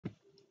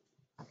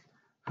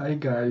Hi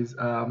guys,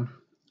 I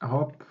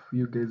hope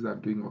you guys are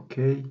doing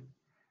okay.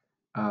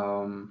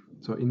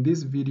 So in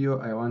this video,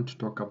 I want to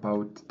talk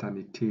about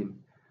Turnitin.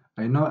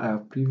 I know I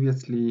have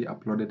previously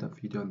uploaded a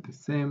video on the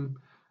same,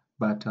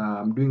 but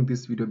I'm doing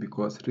this video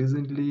because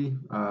recently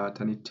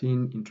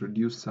Turnitin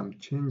introduced some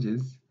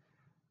changes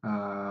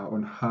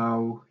on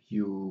how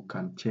you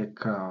can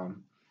check a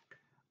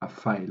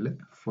file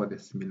for the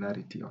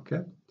similarity,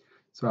 okay?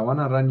 So I want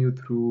to run you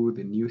through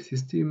the new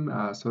system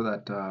so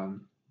that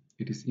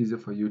it is easy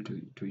for you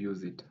to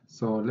use it.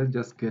 So let's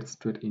just get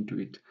straight into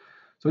it.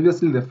 So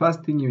obviously the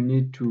first thing you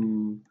need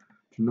to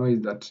know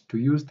is that to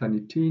use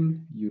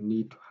Turnitin, you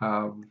need to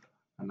have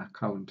an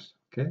account,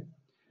 okay?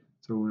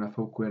 So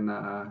unafaa ukuwe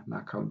na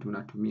account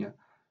unatumia.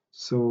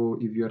 So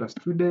if you're a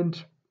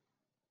student,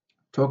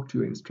 talk to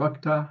your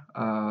instructor,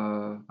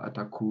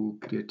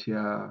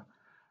 atakucreatea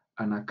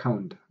an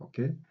account,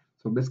 okay?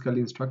 So basically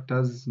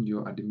instructors,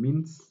 your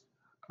admins,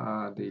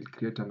 they'll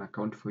create an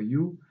account for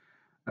you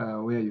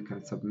where you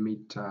can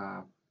submit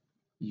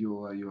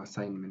your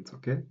assignments,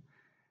 okay?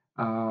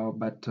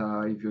 But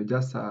if you're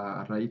just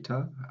a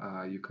writer,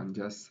 you can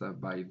just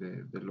buy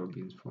the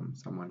logins from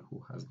someone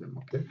who has them,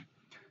 okay?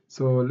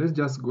 So let's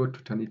just go to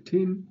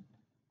Turnitin.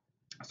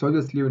 So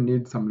obviously you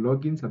need some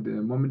logins. At the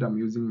moment I'm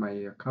using my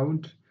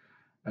account,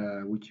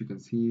 which you can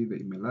see the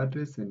email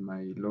address and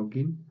my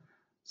login.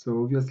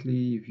 So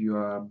obviously if you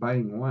are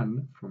buying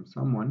one from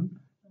someone,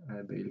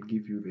 they'll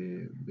give you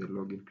the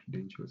login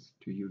credentials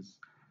to use.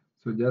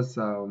 So just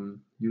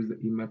use the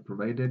email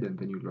provided and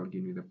then you log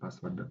in with the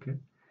password, okay?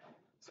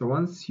 So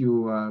once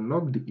you are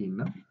logged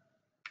in,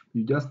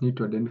 you just need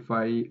to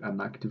identify an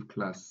active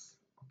class,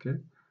 okay?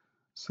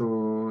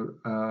 So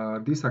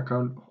this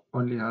account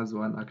only has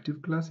one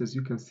active class, as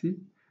you can see.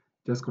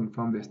 Just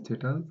confirm the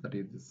status that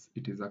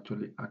it is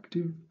actually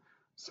active.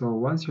 So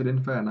once you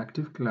identify an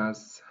active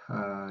class,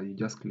 you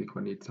just click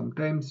on it.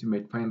 Sometimes you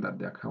might find that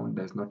the account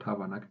does not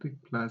have an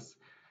active class,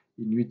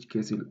 in which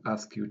case it'll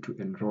ask you to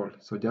enroll.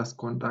 So just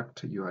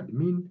contact your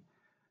admin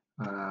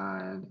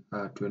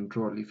to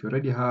enroll. If you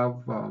already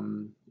have,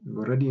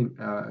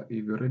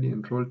 if you already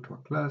enrolled to a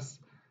class,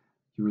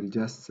 you will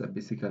just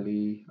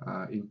basically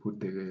input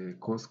the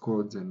course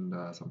codes and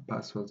some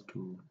passwords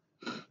to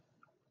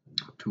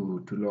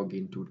log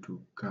into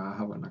to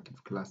have an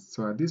active class.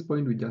 So at this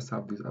point, we just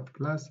have this active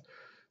class.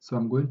 So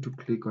I'm going to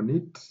click on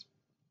it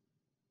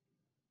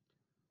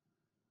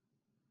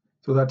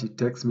so that it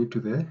takes me to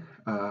the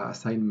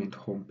assignment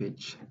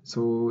homepage.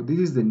 So this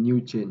is the new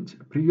change.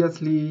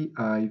 Previously,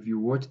 if you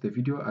watch the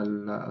video,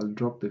 I'll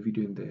drop the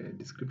video in the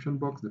description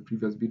box, the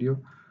previous video.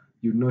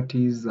 You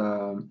notice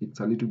it's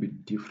a little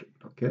bit different,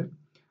 okay?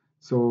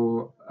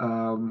 So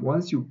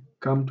once you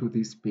come to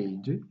this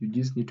page, you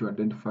just need to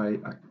identify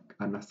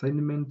an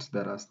assignment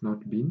that has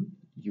not been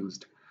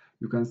used.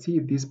 You can see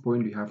at this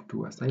point we have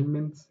two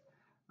assignments,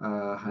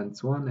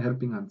 hands 1,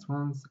 helping hands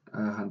 1,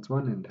 and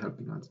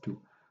helping hands 2.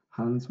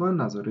 Hands 1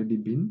 has already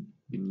been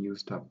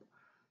used up.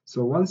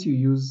 So once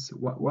you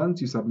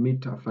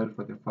submit a file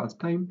for the first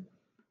time,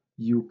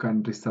 you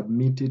can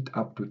resubmit it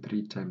up to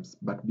 3 times.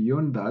 But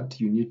beyond that,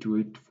 you need to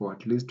wait for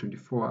at least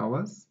 24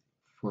 hours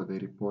for the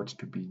report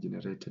to be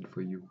generated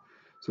for you.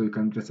 So you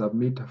can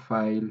resubmit a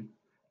file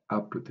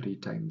up to 3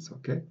 times,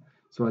 okay?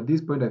 So at this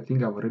point, I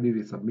think I've already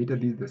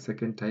resubmitted this the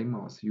second time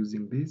I was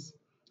using this.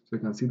 So you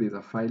can see there's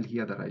a file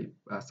here that I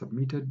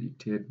submitted.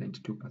 It had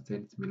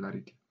 92%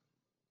 similarity.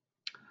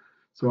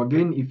 So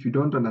again, if you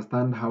don't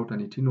understand how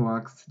Turnitin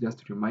works, just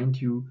to remind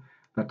you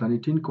that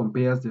Turnitin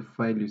compares the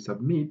file you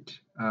submit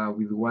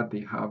with what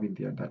they have in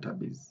their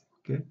database,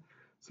 okay?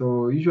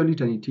 So usually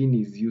Turnitin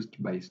is used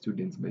by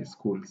students, by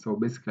school. So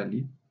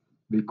basically,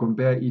 they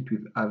compare it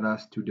with other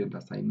student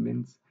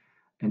assignments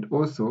and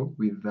also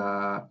with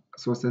the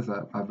sources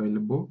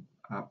available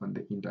on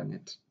the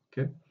internet,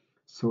 okay?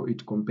 So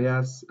it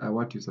compares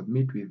what you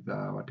submit with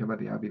whatever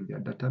they have in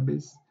their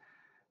database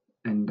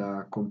and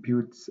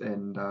computes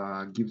and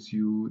gives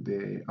you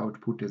the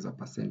output as a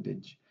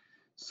percentage.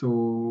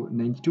 So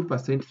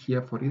 92%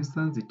 here, for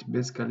instance, it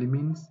basically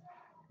means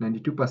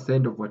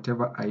 92% of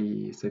whatever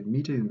I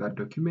submitted in that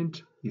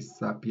document is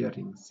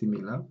appearing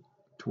similar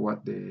to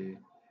what the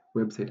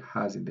website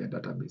has in their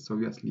database. So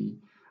obviously,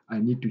 I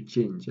need to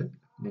change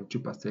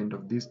 92%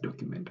 of this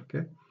document,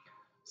 okay?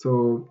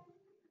 So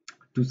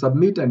to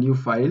submit a new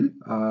file,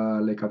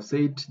 like I've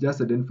said, just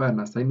identify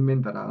an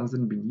assignment that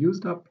hasn't been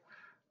used up.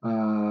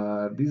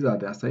 These are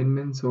the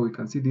assignments. So you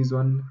can see this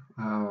one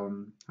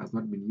has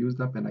not been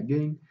used up. And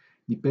again,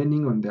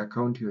 depending on the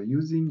account you're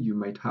using, you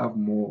might have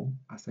more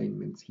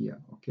assignments here.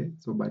 Okay,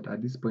 so but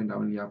at this point, I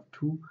only have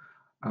 2,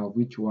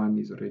 which one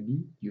is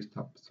already used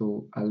up.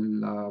 So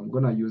I'm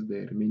gonna use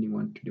the remaining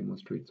one to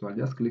demonstrate. So I'll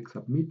just click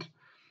submit.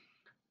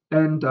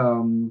 And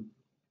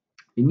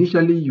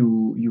initially,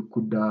 you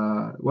could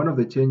one of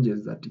the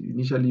changes that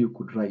initially you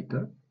could write,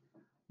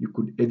 you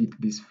could edit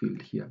this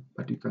field here,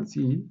 but you can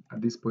see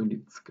at this point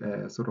it's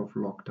sort of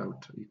locked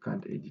out. You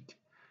can't edit.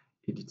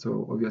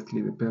 So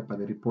obviously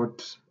the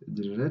report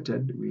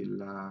generated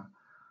will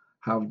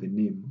have the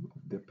name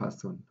of the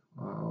person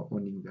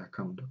owning the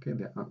account, okay,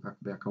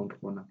 the account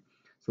owner.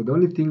 So the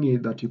only thing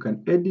is that you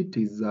can edit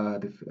is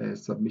the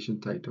submission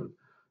title.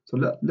 So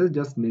let's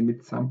just name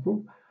it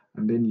sample,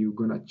 and then you're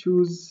gonna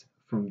choose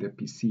from the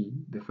PC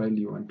the file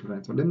you want to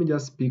run. So let me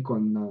just pick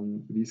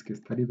on this case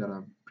study that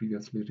I've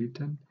previously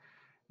written,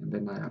 and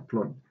then I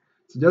upload.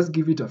 So just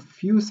give it a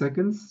few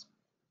seconds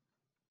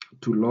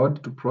to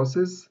load, to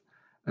process,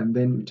 and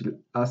then it will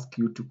ask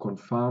you to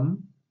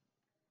confirm.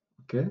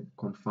 Okay,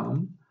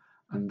 confirm,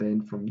 and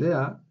then from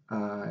there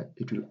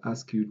it will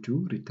ask you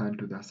to return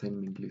to the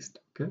assignment list.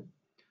 Okay,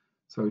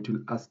 so it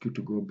will ask you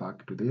to go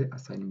back to the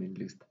assignment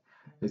list.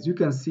 As you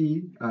can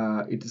see,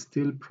 it is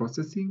still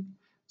processing.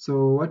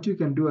 So what you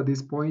can do at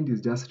this point is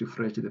just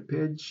refresh the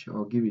page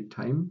or give it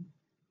time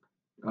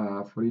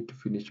for it to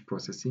finish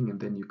processing, and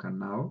then you can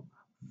now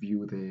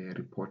view the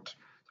report.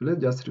 So let's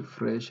just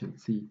refresh and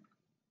see.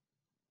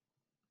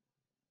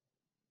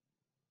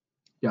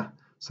 Yeah,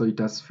 so it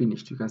has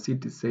finished. You can see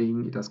it is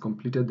saying it has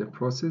completed the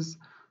process.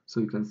 So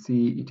you can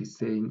see it is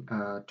saying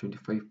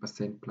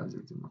 25%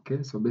 plagiarism.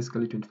 Okay, so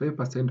basically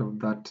 25% of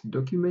that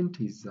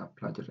document is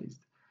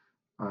plagiarized,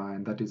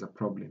 and that is a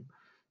problem.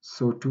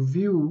 So to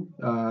view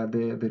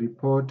the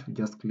report,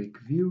 just click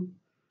view,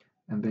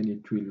 and then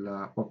it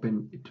will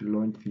open, it will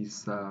launch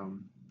this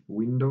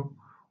window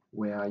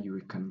where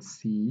you can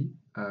see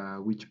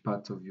which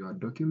parts of your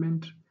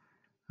document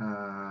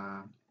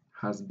uh,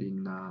 has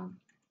been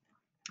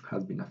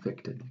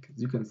affected.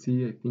 As you can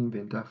see, I think the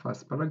entire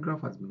first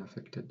paragraph has been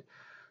affected.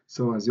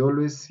 So as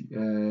always,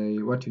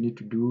 what you need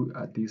to do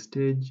at this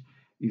stage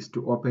is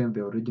to open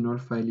the original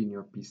file in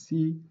your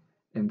PC,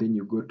 and then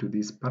you go to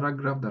this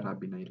paragraph that have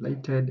been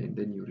highlighted, and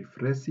then you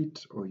rephrase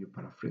it or you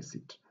paraphrase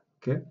it.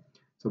 Okay,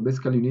 so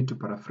basically you need to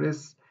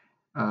paraphrase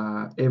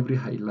every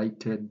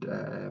highlighted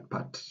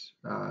part,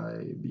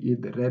 be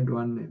it the red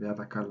one, the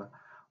other color,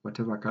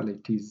 whatever color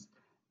it is.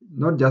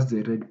 Not just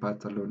the red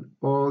parts alone,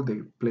 all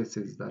the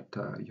places that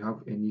you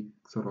have any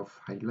sort of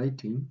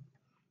highlighting,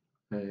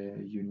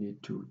 you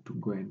need to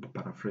go and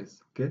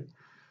paraphrase. Okay,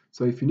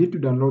 so if you need to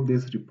download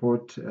this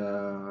report,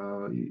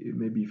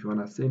 maybe if you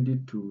want to send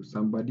it to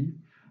somebody,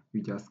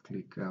 you just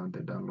click on the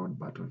download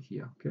button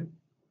here. Okay,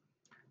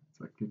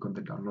 so click on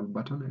the download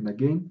button, and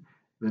again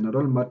the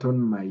download button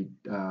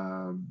might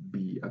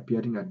be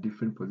appearing at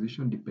different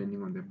position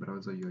depending on the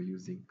browser you're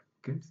using.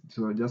 Okay,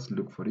 so just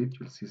look for it,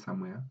 you'll see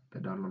somewhere the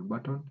download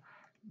button.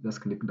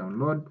 Just click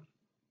download,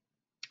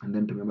 and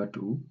then remember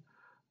to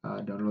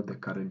download the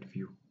current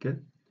view. Okay,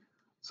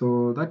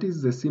 so that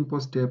is the simple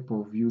step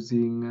of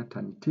using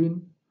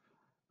Turnitin.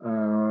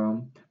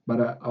 But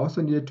I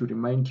also needed to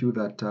remind you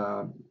that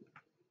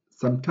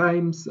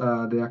sometimes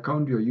the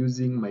account you're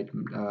using might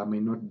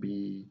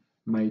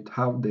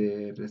have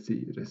the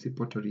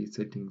reciprocity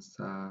settings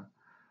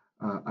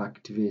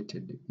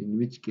activated, in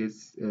which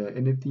case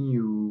anything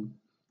you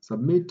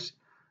submit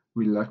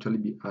will actually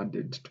be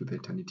added to the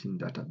Turnitin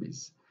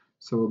database.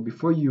 So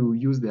before you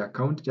use the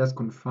account, just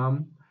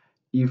confirm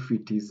if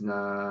it is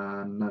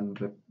a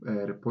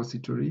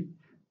non-repository,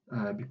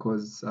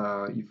 because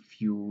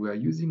if you are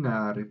using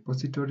a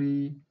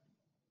repository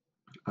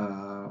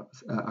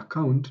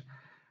account,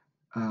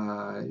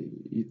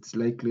 it's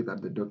likely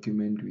that the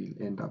document will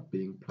end up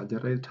being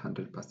plagiarized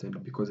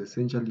 100%, because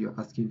essentially you're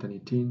asking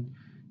Turnitin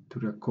to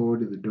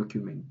record the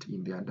document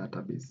in their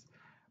database.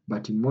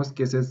 But in most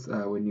cases,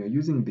 when you're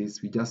using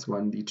this, we just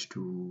want it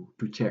to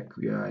check.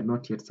 We are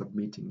not yet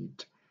submitting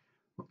it.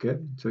 Okay,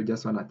 so you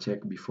just want to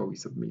check before we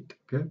submit.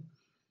 Okay,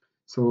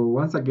 so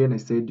once again, I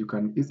said you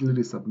can easily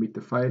resubmit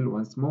the file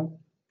once more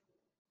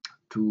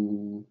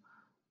to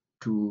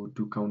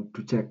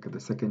check the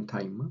second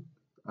time.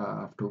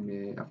 After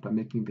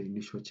making the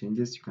initial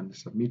changes, you can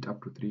submit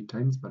up to 3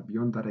 times, but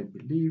beyond that, I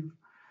believe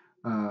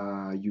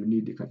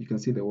you can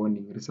see the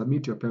warning: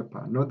 resubmit your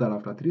paper. Note that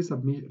after 3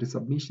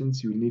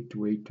 resubmissions, you need to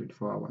wait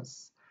 24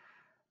 hours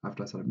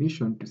after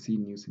submission to see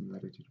new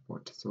similarity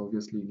report. So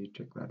obviously you need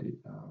to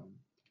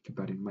keep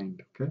that in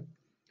mind. Okay,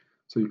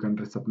 so you can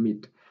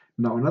resubmit.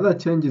 Now another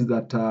change is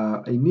that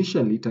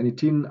initially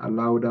Turnitin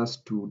allowed us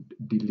to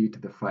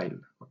delete the file,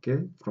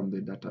 okay, from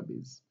the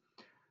database.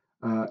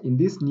 In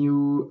this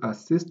new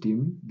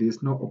system, there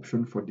is no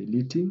option for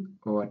deleting,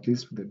 or at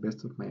least to the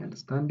best of my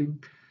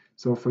understanding.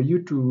 So for you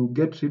to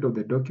get rid of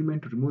the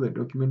document, to remove the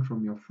document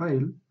from your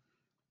file,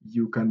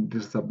 you can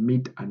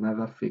submit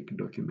another fake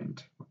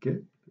document,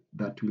 okay,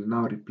 that will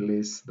now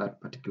replace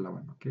that particular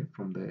one, okay,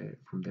 from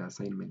the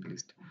assignment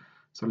list.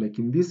 So like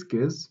in this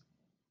case,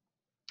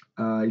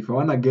 if I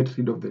want to get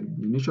rid of the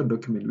initial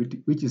document,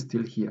 which is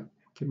still here,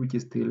 okay, which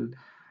is still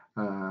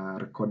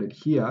recorded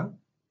here,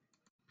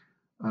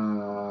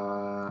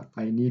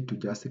 I need to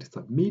just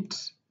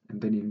resubmit,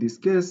 and then in this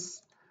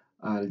case,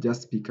 I'll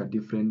just pick a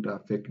different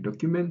fake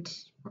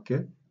document,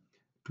 okay,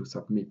 to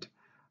submit.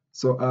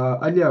 So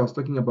earlier I was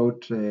talking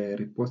about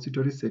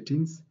repository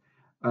settings.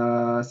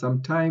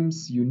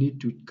 Sometimes you need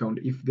to count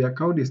if the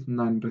account is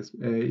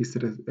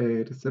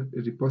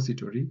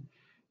repository.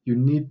 You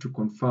need to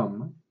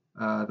confirm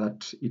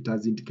that it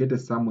has indicated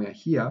somewhere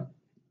here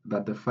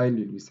that the file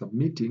you'll be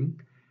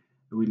submitting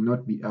will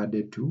not be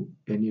added to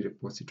any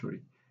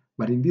repository.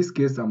 But in this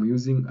case, I'm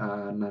using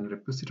a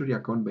non-repository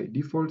account by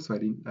default, so I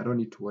don't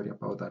need to worry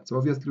about that. So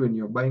obviously, when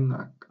you're buying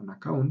an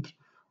account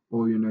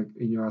or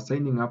you are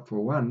signing up for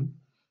one,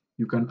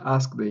 you can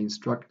ask the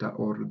instructor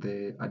or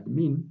the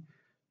admin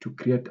to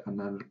create a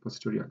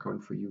non-repository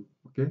account for you.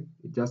 Okay,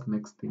 it just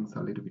makes things a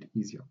little bit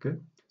easier. Okay,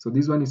 so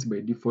this one is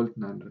by default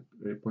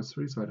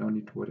non-repository, so I don't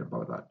need to worry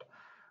about that.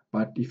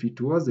 But if it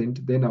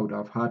wasn't, then I would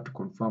have had to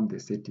confirm the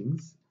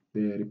settings,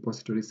 the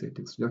repository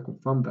settings, to just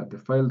confirm that the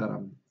file that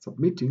I'm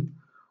submitting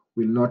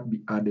will not be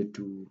added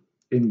to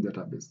any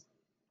database.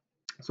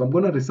 So I'm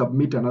going to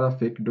resubmit another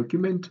fake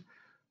document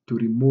to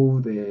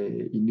remove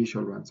the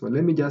initial one. So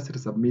let me just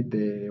resubmit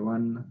the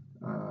one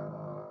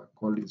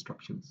called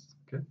instructions.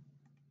 Okay.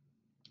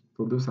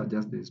 So those are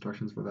just the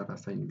instructions for that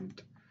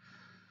assignment.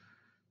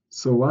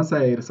 So once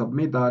I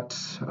submit that,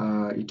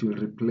 it will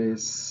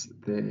replace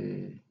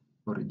the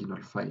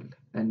original file.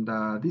 And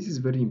this is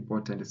very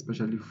important,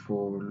 especially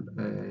for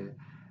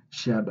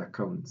shared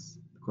accounts,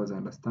 because I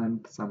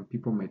understand some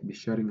people might be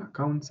sharing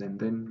accounts and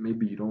then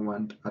maybe you don't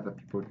want other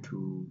people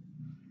to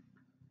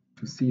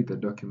see the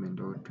document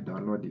or to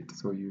download it.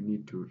 So you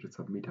need to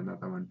resubmit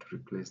another one to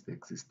replace the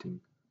existing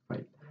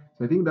file.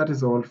 So I think that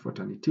is all for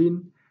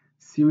Turnitin.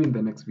 See you in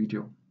the next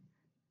video.